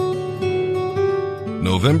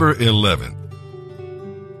November 11th.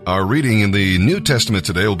 Our reading in the New Testament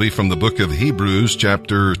today will be from the book of Hebrews,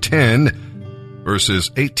 chapter 10, verses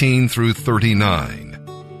 18 through 39.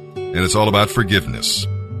 And it's all about forgiveness.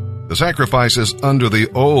 The sacrifices under the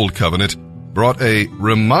old covenant brought a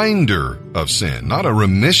reminder of sin, not a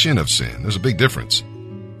remission of sin. There's a big difference.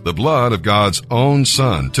 The blood of God's own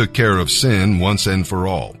Son took care of sin once and for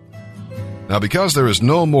all. Now, because there is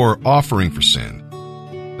no more offering for sin,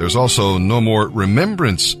 there's also no more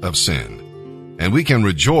remembrance of sin, and we can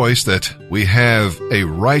rejoice that we have a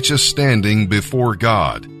righteous standing before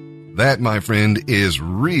God. That, my friend, is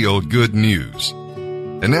real good news.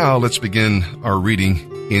 And now let's begin our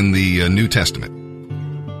reading in the New Testament.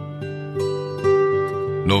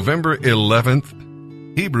 November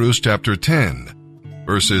 11th, Hebrews chapter 10,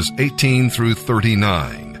 verses 18 through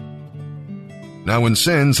 39. Now when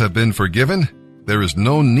sins have been forgiven, there is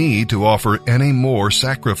no need to offer any more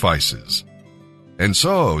sacrifices. And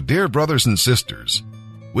so, dear brothers and sisters,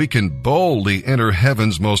 we can boldly enter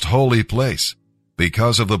heaven's most holy place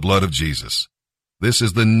because of the blood of Jesus. This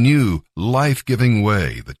is the new, life-giving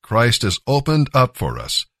way that Christ has opened up for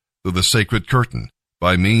us through the sacred curtain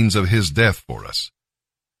by means of his death for us.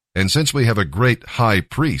 And since we have a great high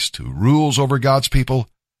priest who rules over God's people,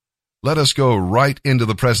 let us go right into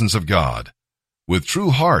the presence of God with true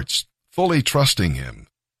hearts, fully trusting him.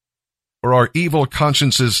 For our evil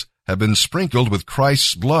consciences have been sprinkled with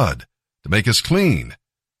Christ's blood to make us clean,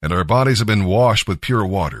 and our bodies have been washed with pure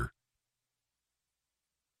water.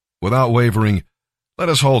 Without wavering, let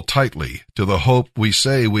us hold tightly to the hope we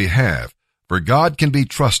say we have, for God can be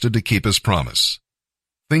trusted to keep his promise.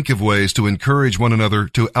 Think of ways to encourage one another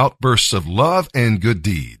to outbursts of love and good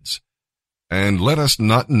deeds. And let us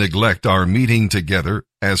not neglect our meeting together,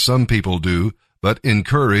 as some people do, but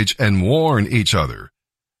encourage and warn each other,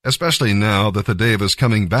 especially now that the day of his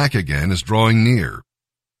coming back again is drawing near.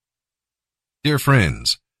 Dear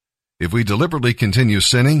friends, if we deliberately continue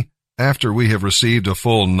sinning after we have received a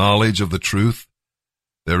full knowledge of the truth,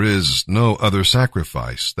 there is no other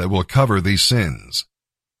sacrifice that will cover these sins.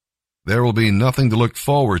 There will be nothing to look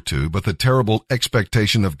forward to but the terrible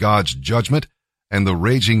expectation of God's judgment and the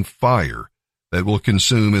raging fire that will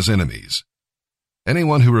consume his enemies.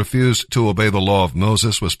 Anyone who refused to obey the law of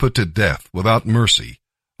Moses was put to death without mercy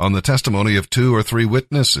on the testimony of 2 or 3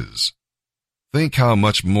 witnesses. Think how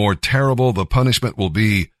much more terrible the punishment will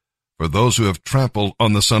be for those who have trampled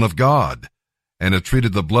on the Son of God and have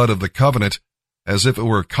treated the blood of the covenant as if it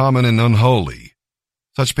were common and unholy.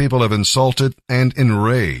 Such people have insulted and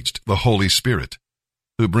enraged the Holy Spirit,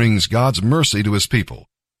 who brings God's mercy to his people.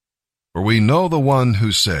 For we know the one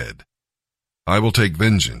who said, "I will take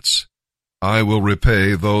vengeance. I will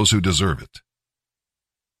repay those who deserve it."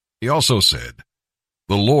 He also said,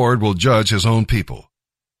 "The Lord will judge his own people."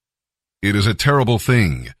 It is a terrible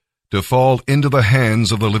thing to fall into the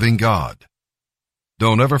hands of the living God.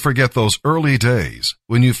 Don't ever forget those early days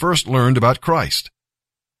when you first learned about Christ.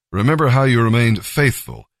 Remember how you remained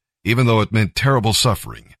faithful, even though it meant terrible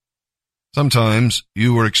suffering. Sometimes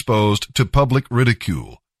you were exposed to public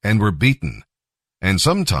ridicule and were beaten, and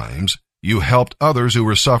sometimes you helped others who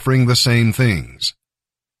were suffering the same things.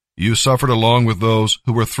 You suffered along with those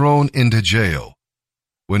who were thrown into jail.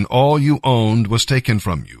 When all you owned was taken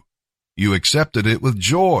from you, you accepted it with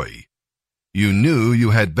joy. You knew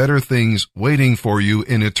you had better things waiting for you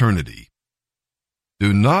in eternity.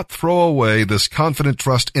 Do not throw away this confident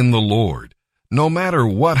trust in the Lord, no matter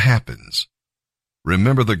what happens.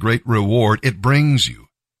 Remember the great reward it brings you.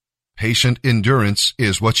 Patient endurance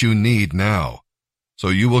is what you need now. So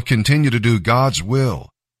you will continue to do God's will.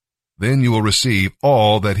 Then you will receive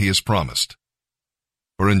all that he has promised.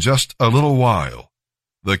 For in just a little while,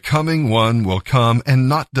 the coming one will come and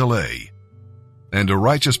not delay, and a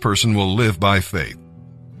righteous person will live by faith.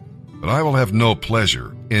 But I will have no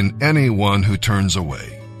pleasure in anyone who turns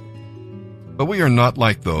away. But we are not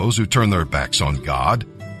like those who turn their backs on God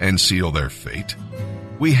and seal their fate.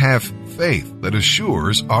 We have faith that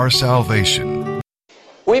assures our salvation.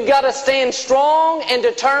 We've got to stand strong and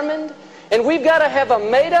determined, and we've got to have a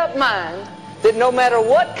made-up mind that no matter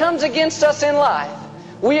what comes against us in life,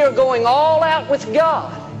 we are going all out with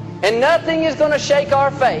God, and nothing is going to shake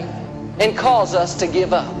our faith and cause us to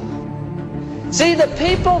give up. See, the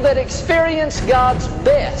people that experience God's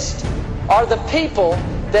best are the people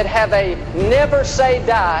that have a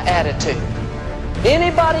never-say-die attitude.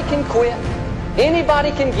 Anybody can quit.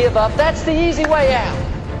 Anybody can give up. That's the easy way out.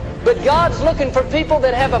 But God's looking for people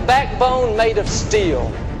that have a backbone made of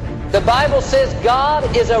steel. The Bible says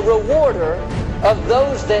God is a rewarder of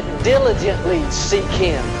those that diligently seek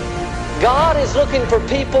him. God is looking for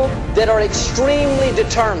people that are extremely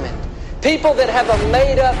determined, People that have a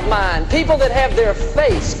made-up mind. People that have their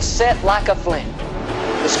face set like a flint.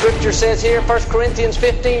 The scripture says here, 1 Corinthians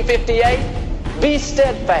 15:58, be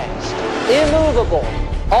steadfast, immovable,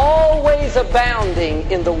 always abounding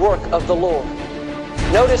in the work of the Lord.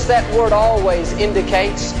 Notice that word always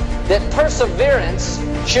indicates that perseverance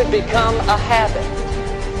should become a habit.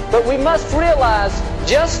 But we must realize,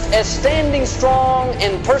 just as standing strong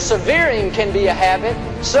and persevering can be a habit,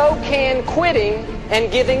 so can quitting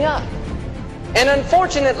and giving up. And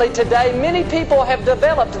unfortunately today, many people have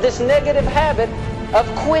developed this negative habit of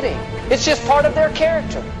quitting. It's just part of their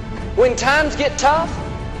character. When times get tough,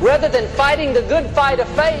 rather than fighting the good fight of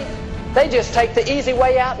faith, they just take the easy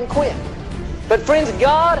way out and quit. But friends,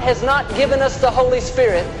 God has not given us the Holy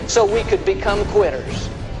Spirit so we could become quitters.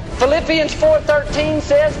 Philippians 4:13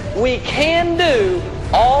 says, we can do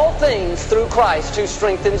all things through Christ who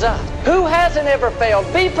strengthens us. Who hasn't ever failed?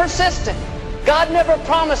 Be persistent. God never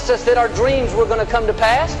promised us that our dreams were going to come to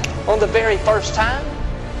pass on the very first time.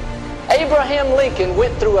 Abraham Lincoln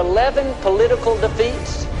went through 11 political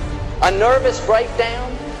defeats, a nervous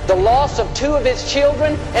breakdown, the loss of 2 of his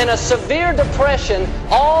children, and a severe depression,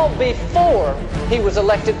 all before he was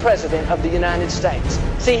elected President of the United States.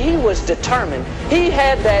 See, he was determined. He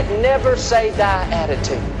had that never say die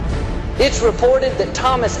attitude. It's reported that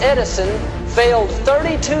Thomas Edison failed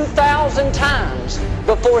 32,000 times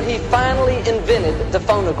before he finally invented the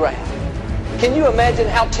phonograph. Can you imagine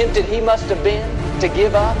how tempted he must have been to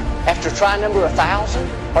give up after try number 1,000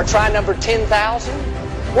 or try number 10,000?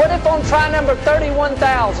 What if on try number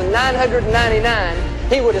 31,999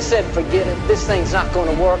 he would have said, forget it, this thing's not going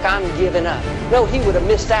to work, I'm giving up? No, he would have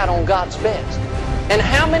missed out on God's best. And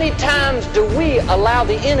how many times do we allow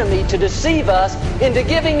the enemy to deceive us into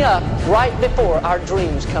giving up right before our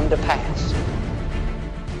dreams come to pass?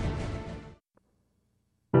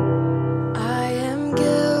 I am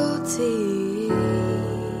guilty,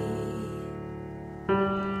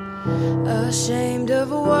 ashamed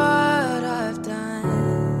of what I've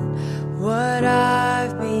done, what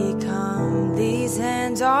I've become. These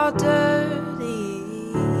hands are dirty.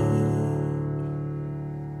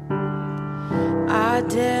 I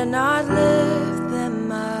dare not lift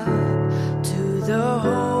them up to the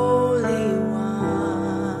Holy One.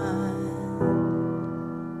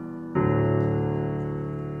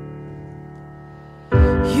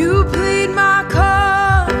 You plead my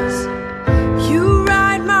cause, you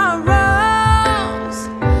right my wrongs,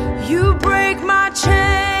 you break my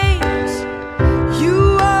chains,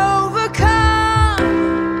 you overcome,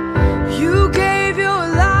 you gave your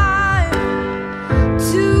life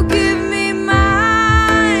to give me.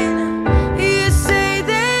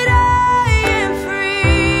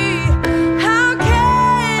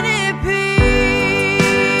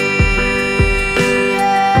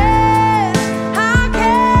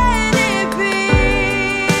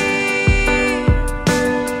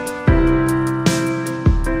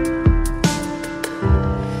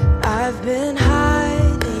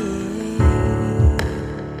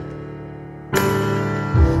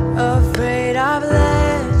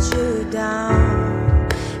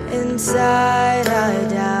 Inside I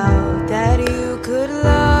doubt that you could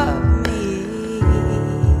love me,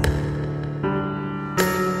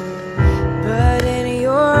 but in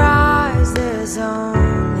your eyes there's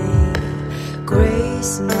only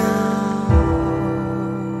grace now.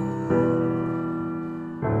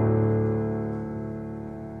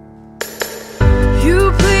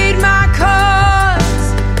 You plead my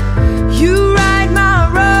cause, you right my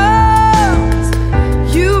wrongs,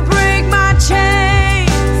 you break my chains.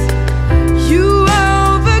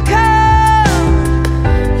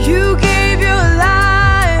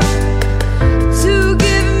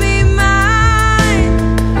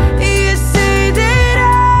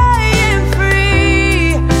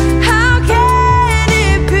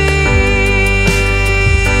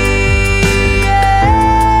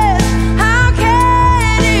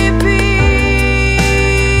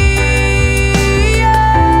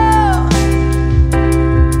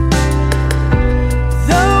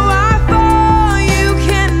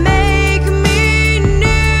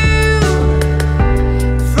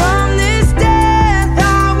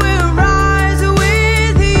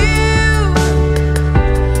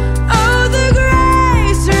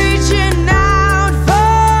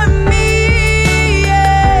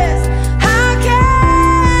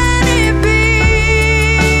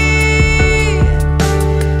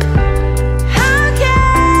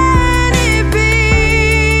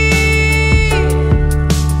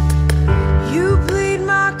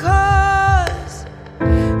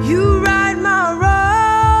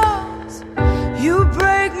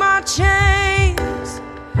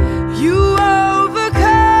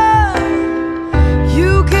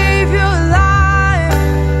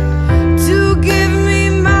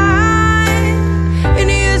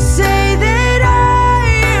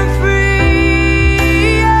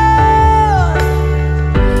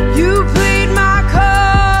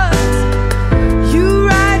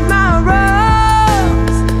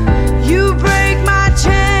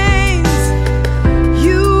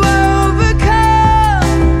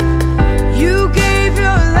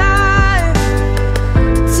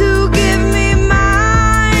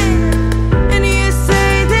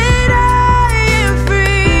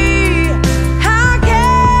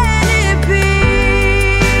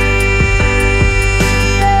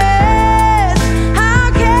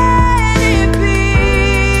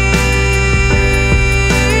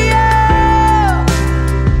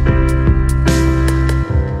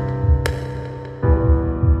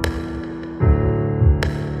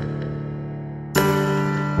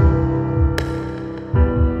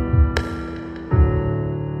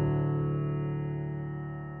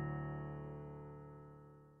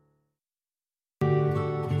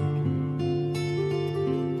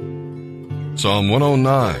 Psalm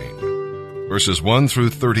 109, verses 1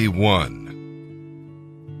 through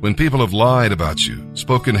 31. When people have lied about you,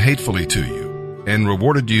 spoken hatefully to you, and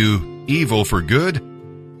rewarded you evil for good,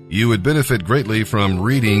 you would benefit greatly from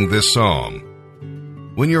reading this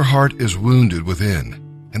psalm. When your heart is wounded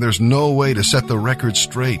within, and there's no way to set the record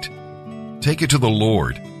straight, take it to the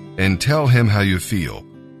Lord and tell Him how you feel.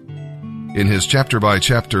 In his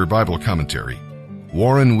chapter-by-chapter Bible commentary,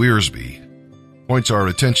 Warren Wiersbe points our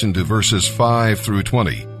attention to verses 5 through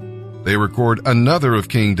 20. They record another of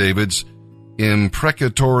King David's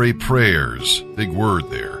imprecatory prayers. Big word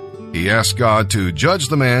there. He asked God to judge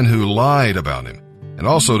the man who lied about him, and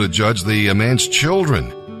also to judge the man's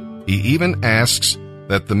children. He even asks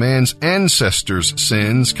that the man's ancestors'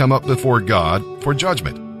 sins come up before God for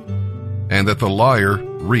judgment, and that the liar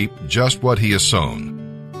reap just what he has sown.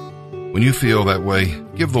 When you feel that way,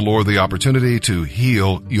 give the Lord the opportunity to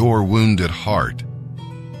heal your wounded heart.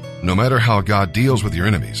 No matter how God deals with your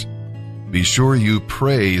enemies, be sure you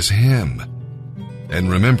praise Him.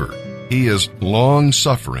 And remember, He is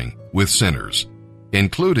long-suffering with sinners,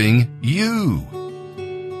 including you.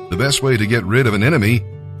 The best way to get rid of an enemy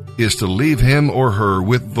is to leave him or her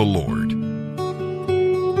with the Lord.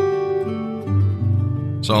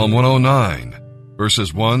 Psalm 109,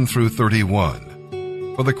 verses 1 through 31.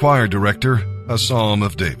 For the choir director, a psalm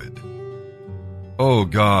of David. O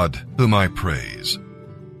God, whom I praise,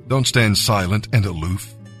 don't stand silent and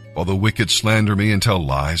aloof while the wicked slander me and tell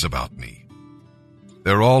lies about me.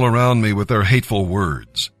 They're all around me with their hateful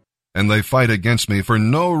words, and they fight against me for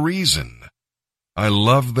no reason. I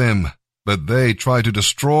love them, but they try to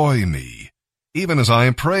destroy me, even as I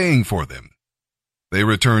am praying for them. They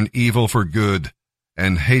return evil for good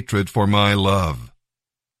and hatred for my love.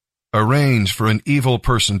 Arrange for an evil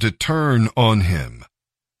person to turn on him.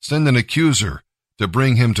 Send an accuser to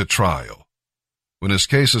bring him to trial. When his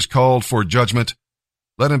case is called for judgment,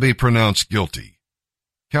 let him be pronounced guilty.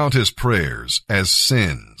 Count his prayers as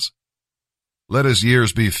sins. Let his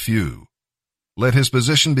years be few. Let his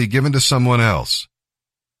position be given to someone else.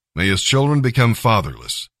 May his children become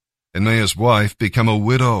fatherless, and may his wife become a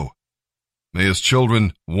widow. May his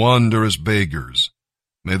children wander as beggars.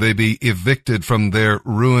 May they be evicted from their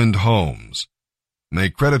ruined homes.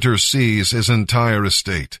 May creditors seize his entire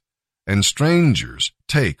estate, and strangers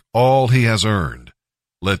take all he has earned.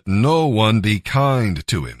 Let no one be kind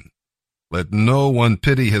to him. Let no one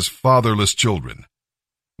pity his fatherless children.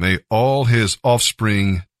 May all his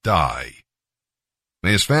offspring die.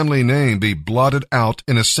 May his family name be blotted out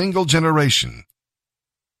in a single generation.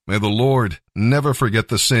 May the Lord never forget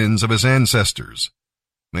the sins of his ancestors.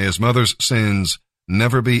 May his mother's sins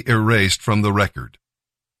never be erased from the record.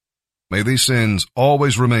 May these sins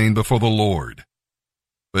always remain before the Lord,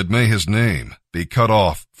 but may his name be cut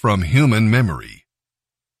off from human memory.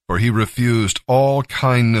 For he refused all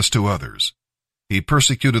kindness to others. He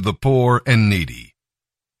persecuted the poor and needy,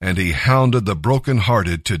 and he hounded the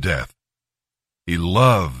broken-hearted to death. He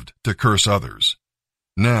loved to curse others.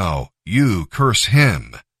 Now you curse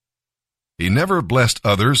him. He never blessed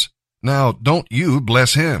others. Now don't you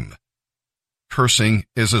bless him. Cursing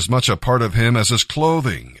is as much a part of him as his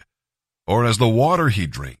clothing, or as the water he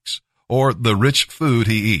drinks, or the rich food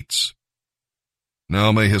he eats.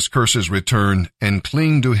 Now may his curses return and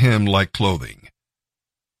cling to him like clothing.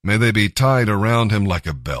 May they be tied around him like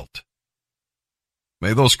a belt.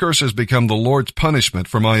 May those curses become the Lord's punishment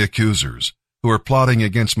for my accusers, who are plotting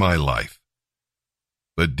against my life.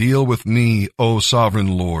 But deal with me, O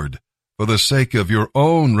sovereign Lord, for the sake of your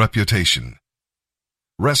own reputation.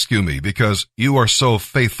 Rescue me because you are so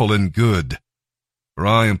faithful and good, for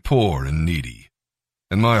I am poor and needy,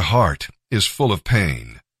 and my heart is full of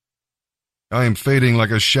pain. I am fading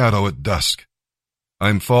like a shadow at dusk. I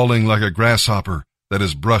am falling like a grasshopper that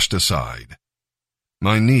is brushed aside.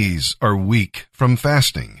 My knees are weak from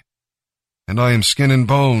fasting, and I am skin and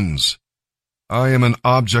bones. I am an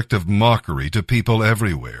object of mockery to people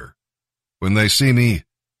everywhere. When they see me,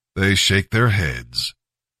 they shake their heads.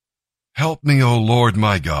 Help me, O Lord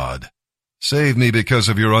my God. Save me because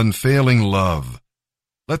of your unfailing love.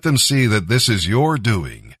 Let them see that this is your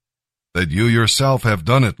doing, that you yourself have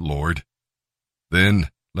done it, Lord. Then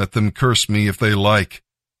let them curse me if they like,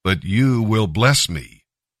 but you will bless me.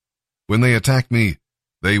 When they attack me,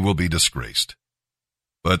 they will be disgraced.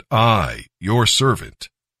 But I, your servant,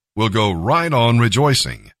 will go right on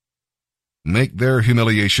rejoicing. Make their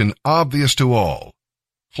humiliation obvious to all.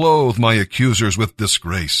 Clothe my accusers with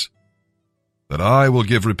disgrace. But I will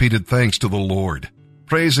give repeated thanks to the Lord,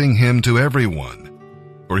 praising him to everyone,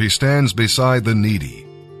 for he stands beside the needy,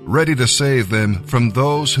 ready to save them from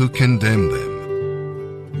those who condemn them.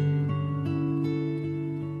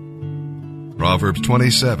 Proverbs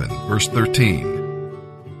 27, verse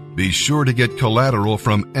 13. Be sure to get collateral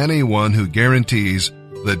from anyone who guarantees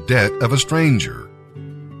the debt of a stranger.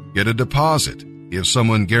 Get a deposit if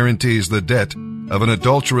someone guarantees the debt of an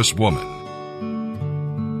adulterous woman.